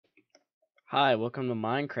Hi, welcome to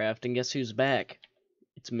Minecraft, and guess who's back?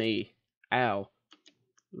 It's me. Ow.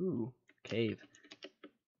 Ooh, cave.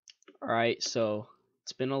 Alright, so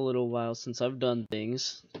it's been a little while since I've done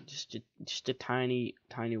things. Just a tiny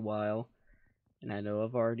while. And I know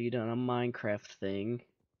I've already done a Minecraft thing.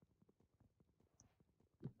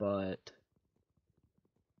 But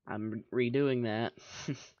I'm redoing that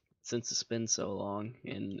since it's been so long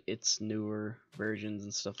and it's newer versions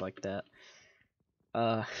and stuff like that.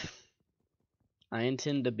 I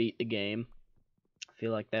intend to beat the game. I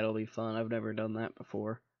feel like that'll be fun. I've never done that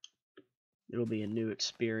before. It'll be a new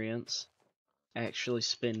experience. Actually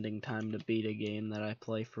spending time to beat a game that I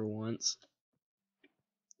play for once.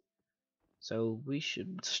 So we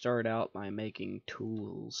should start out by making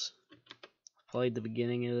tools. I've played the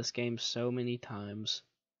beginning of this game so many times,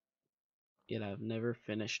 yet I've never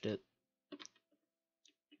finished it. I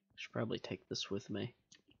should probably take this with me.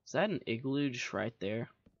 Is that an igloo just right there?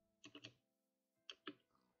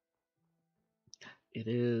 It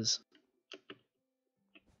is.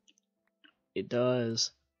 It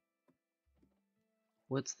does.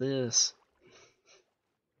 What's this?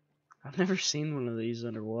 I've never seen one of these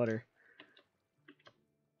underwater.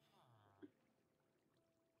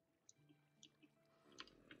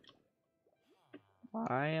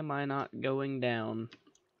 Why am I not going down?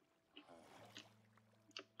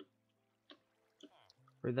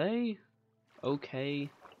 Are they okay?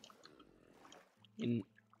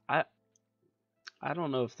 I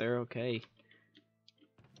don't know if they're okay.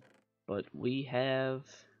 But we have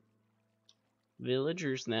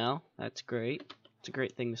villagers now. That's great. It's a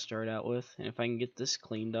great thing to start out with. And if I can get this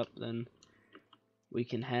cleaned up, then we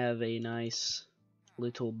can have a nice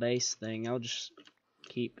little base thing. I'll just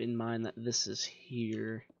keep in mind that this is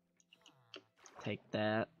here. Take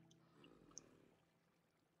that.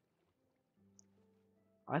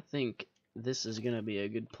 I think this is gonna be a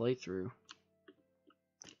good playthrough.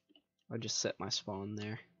 I'll just set my spawn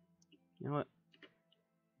there. You know what?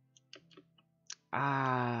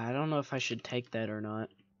 I don't know if I should take that or not.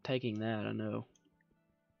 Taking that, I know.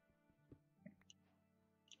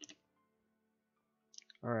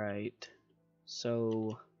 Alright.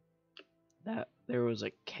 So that there was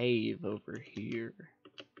a cave over here.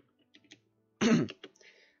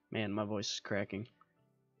 Man, my voice is cracking.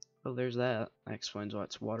 Oh, there's that. That explains why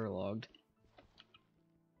it's waterlogged.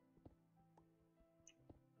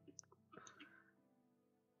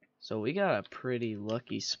 So we got a pretty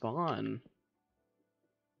lucky spawn.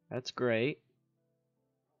 That's great.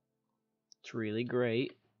 It's really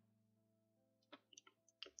great.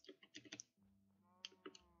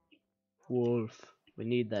 Wolf. We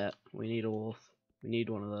need that. We need a wolf. We need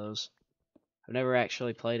one of those. I've never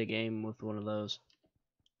actually played a game with one of those.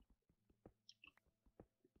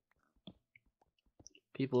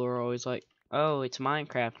 People are always like, oh, it's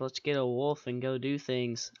Minecraft, let's get a wolf and go do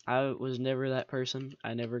things. I was never that person.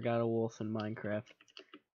 I never got a wolf in Minecraft.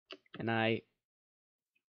 And I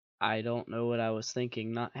don't know what I was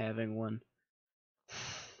thinking not having one.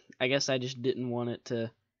 I guess I just didn't want it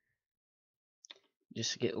to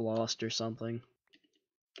just get lost or something.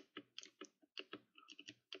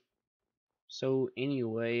 So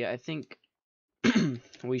anyway, I think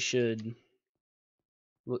we should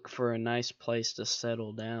look for a nice place to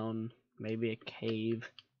settle down. Maybe a cave,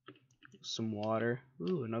 some water.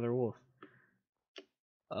 Ooh, another wolf.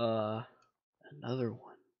 Another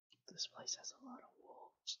one. This place has a lot of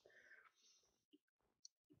wolves.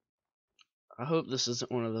 I hope this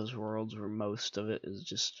isn't one of those worlds where most of it is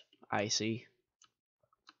just icy.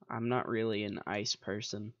 I'm not really an ice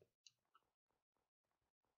person.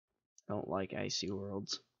 Don't like icy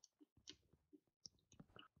worlds.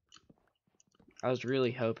 I was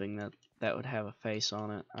really hoping that that would have a face on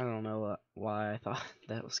it. I don't know why I thought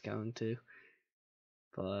that was going to,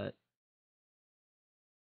 but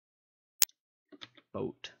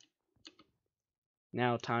boat.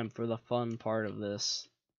 Now time for the fun part of this.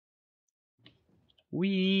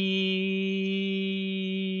 Wee.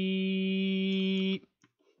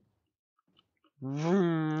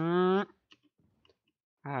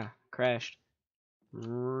 Ah, crashed.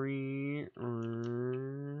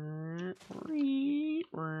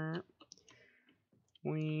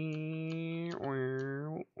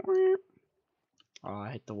 Oh,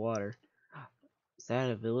 I hit the water. Is that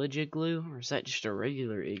a village igloo, or is that just a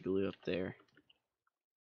regular igloo up there?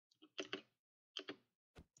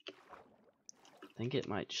 I think it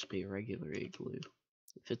might just be a regular igloo.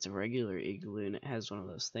 If it's a regular igloo and it has one of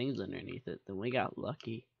those things underneath it, then we got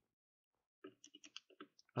lucky.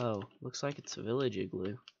 Oh, looks like it's a village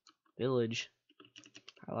igloo. Village.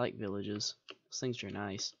 I like villages. Those things are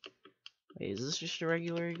nice. Wait, is this just a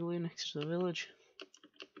regular igloo next to the village?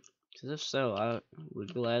 Because if so, I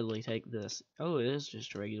would gladly take this. Oh, it is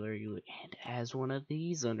just regular and it has one of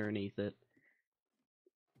these underneath it.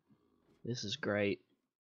 This is great.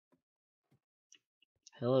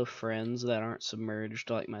 Hello, friends that aren't submerged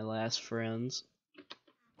like my last friends.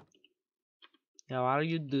 How are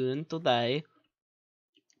you doing today?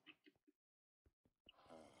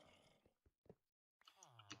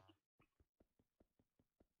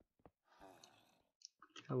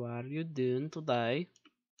 How are you doing today?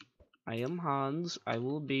 I am Hans. I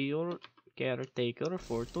will be your caretaker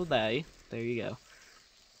for today. There you go.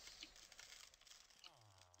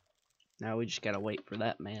 Now we just gotta wait for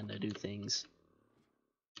that man to do things.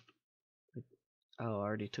 Oh, I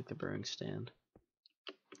already took the brewing stand.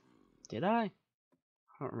 Did I? I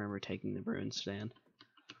don't remember taking the brewing stand.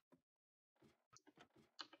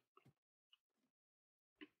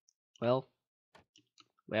 Well,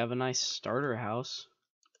 we have a nice starter house.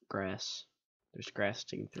 Grass. There's grass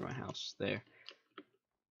sticking through my house. There.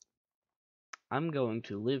 I'm going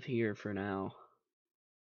to live here for now.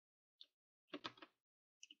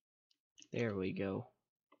 There we go.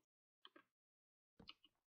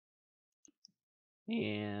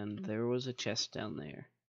 And there was a chest down there.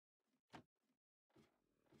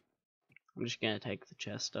 I'm just gonna take the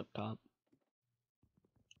chest up top.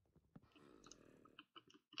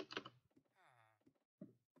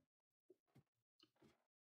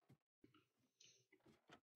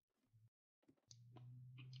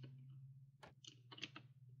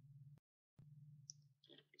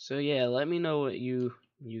 So yeah, let me know what you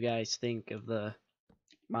guys think of the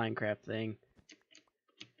Minecraft thing.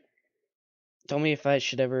 Tell me if I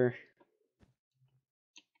should ever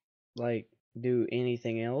like do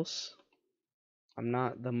anything else. I'm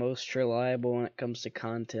not the most reliable when it comes to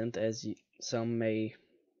content, as some may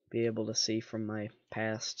be able to see from my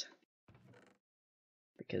past,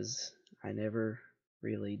 because I never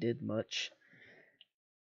really did much,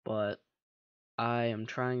 but I am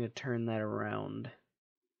trying to turn that around.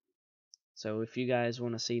 So if you guys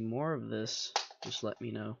want to see more of this, just let me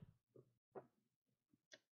know.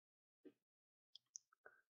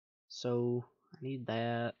 So I need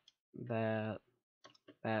that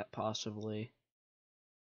possibly,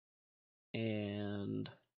 and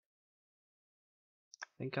I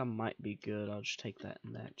think I might be good. I'll just take that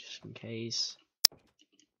and that just in case.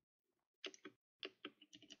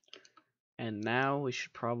 And now we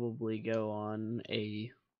should probably go on a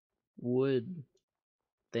wood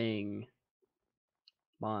thing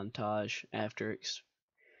montage after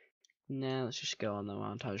nah, let's just go on the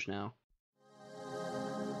montage now.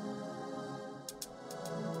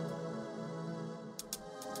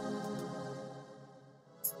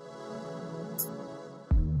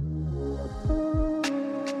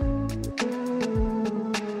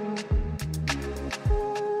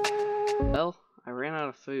 Well, I ran out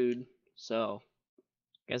of food, so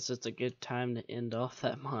guess it's a good time to end off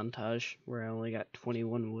that montage where I only got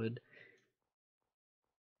 21 wood.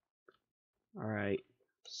 Alright,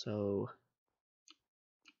 so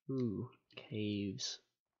ooh, caves.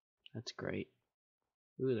 That's great.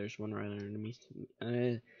 Ooh, there's one right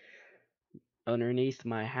underneath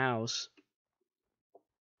my house.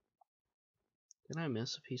 Did I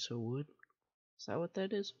miss a piece of wood? Is that what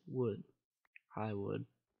that is? Wood. High wood.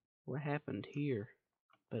 What happened here?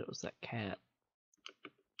 Bet it was that cat.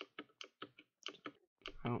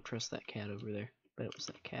 I don't trust that cat over there. Bet it was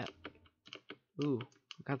that cat. Ooh,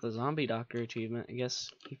 got the zombie doctor achievement. I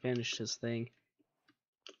guess he finished his thing.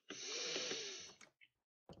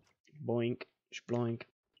 Boink. Shbloink.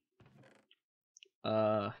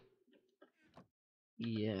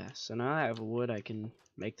 Yeah, so now I have wood, I can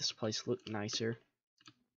make this place look nicer.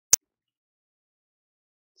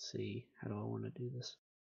 Let's see, how do I want to do this?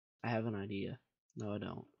 I have an idea. No, I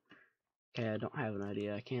don't. Okay, I don't have an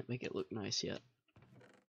idea. I can't make it look nice yet.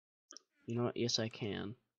 You know what? Yes, I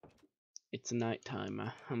can. It's nighttime.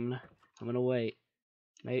 I'm gonna wait.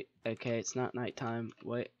 Wait. Okay, it's not nighttime.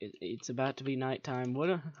 Wait, it's about to be nighttime.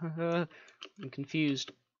 What? I'm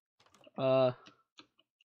confused. Will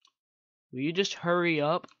you just hurry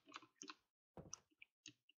up?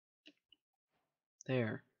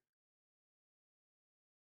 There.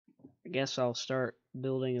 I guess I'll start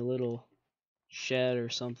building a little shed or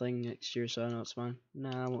something next year so I know it's mine.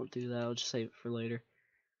 Nah, I won't do that. I'll just save it for later.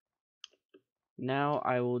 Now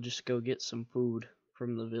I will just go get some food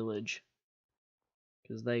from the village,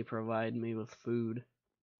 because they provide me with food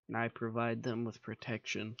and I provide them with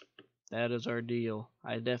protection. That is our deal.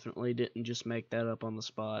 I definitely didn't just make that up on the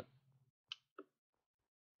spot.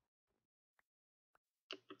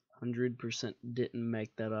 100% didn't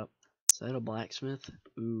make that up. Is that a blacksmith?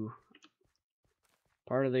 Ooh.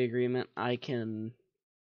 Part of the agreement, I can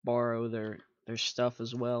borrow their stuff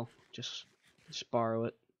as well. Just borrow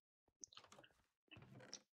it.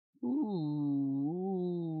 Ooh.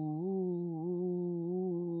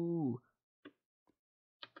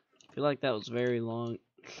 I feel like that was very long.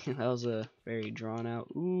 That was a very drawn out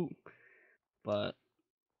ooh. But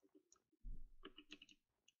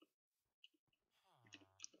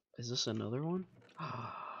is this another one?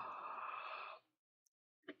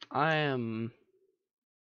 I am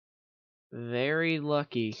very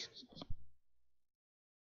lucky.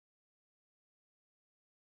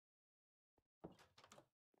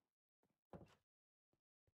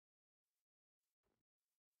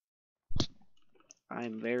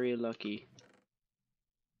 I'm very lucky.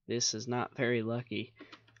 This is not very lucky.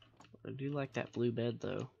 I do like that blue bed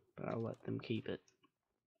though, but I'll let them keep it.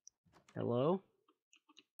 Hello?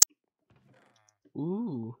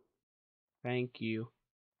 Ooh. Thank you.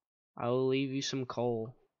 I will leave you some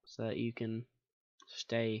coal so that you can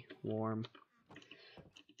stay warm.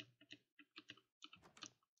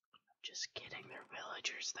 Just kidding, they're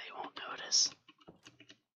villagers, they won't notice.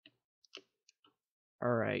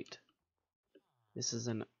 Alright. This is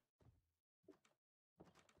an...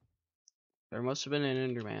 There must have been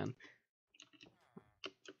an Enderman.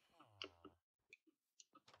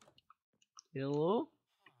 Hello?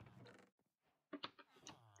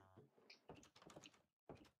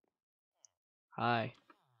 Hi.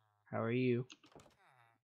 How are you?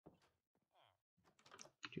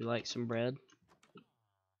 Do you like some bread?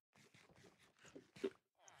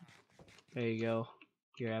 There you go.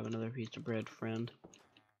 Here, have another piece of bread, friend.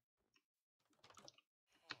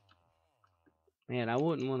 Man, I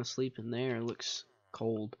wouldn't want to sleep in there. It looks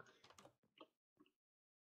cold.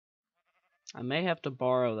 I may have to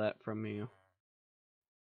borrow that from you.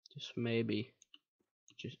 Just maybe.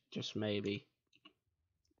 Just maybe.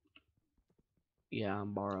 Yeah,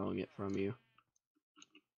 I'm borrowing it from you.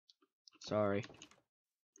 Sorry.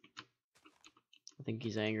 I think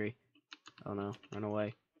he's angry. Oh no, run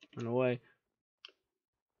away. Run away.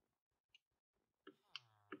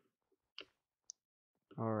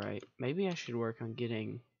 Alright, maybe I should work on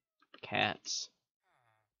getting cats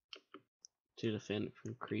to defend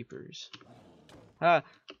from creepers. Ah!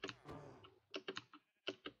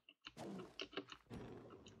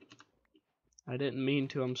 I didn't mean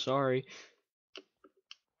to, I'm sorry.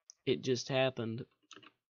 It just happened.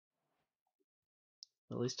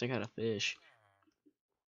 At least I got a fish.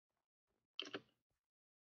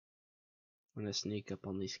 I'm gonna sneak up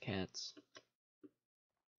on these cats.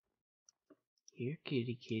 Here,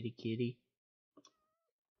 kitty, kitty, kitty.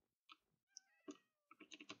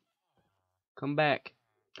 Come back.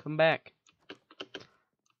 Come back.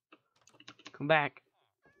 Come back.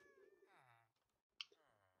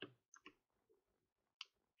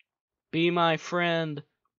 Be my friend.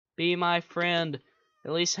 Be my friend.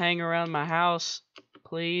 At least hang around my house,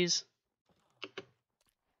 please.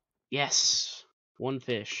 Yes. One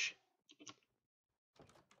fish.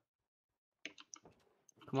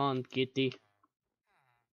 Come on, kitty.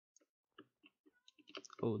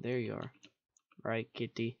 Oh, there you are. Right,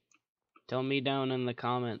 kitty. Tell me down in the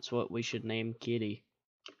comments what we should name Kitty.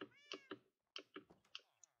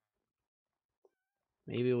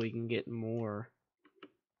 Maybe we can get more.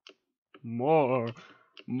 More!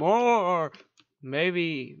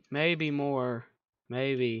 Maybe more.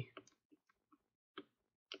 Maybe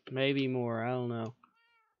more, I don't know.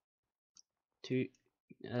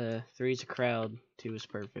 Three's a crowd, two is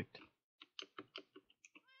perfect.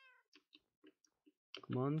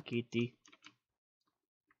 Come on, kitty.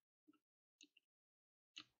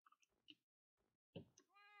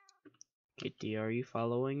 Kitty, are you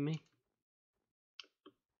following me?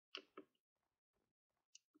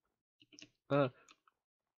 I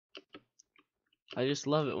just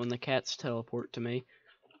love it when the cats teleport to me.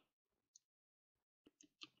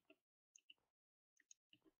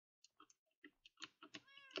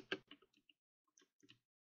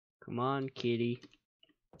 Come on, kitty.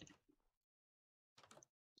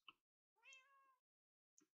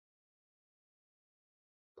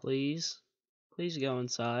 Please? Please go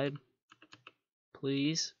inside.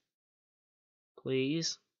 Please?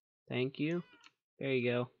 Please? Thank you. There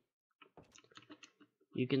you go.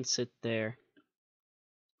 You can sit there.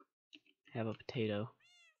 Have a potato.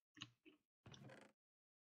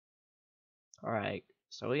 Alright,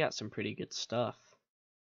 so we got some pretty good stuff.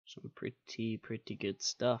 Some pretty good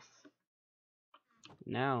stuff.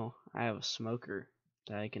 Now, I have a smoker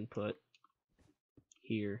that I can put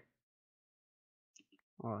here.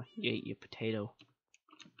 Oh, you ate your potato.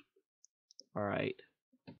 Alright.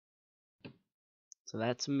 So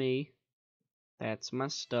that's me. That's my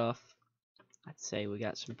stuff. I'd say we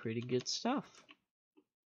got some pretty good stuff.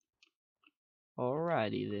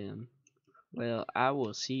 Alrighty then. Well, I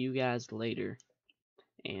will see you guys later.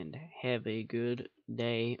 And have a good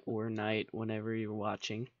day or night whenever you're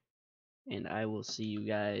watching. And I will see you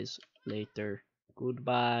guys later.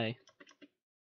 Goodbye.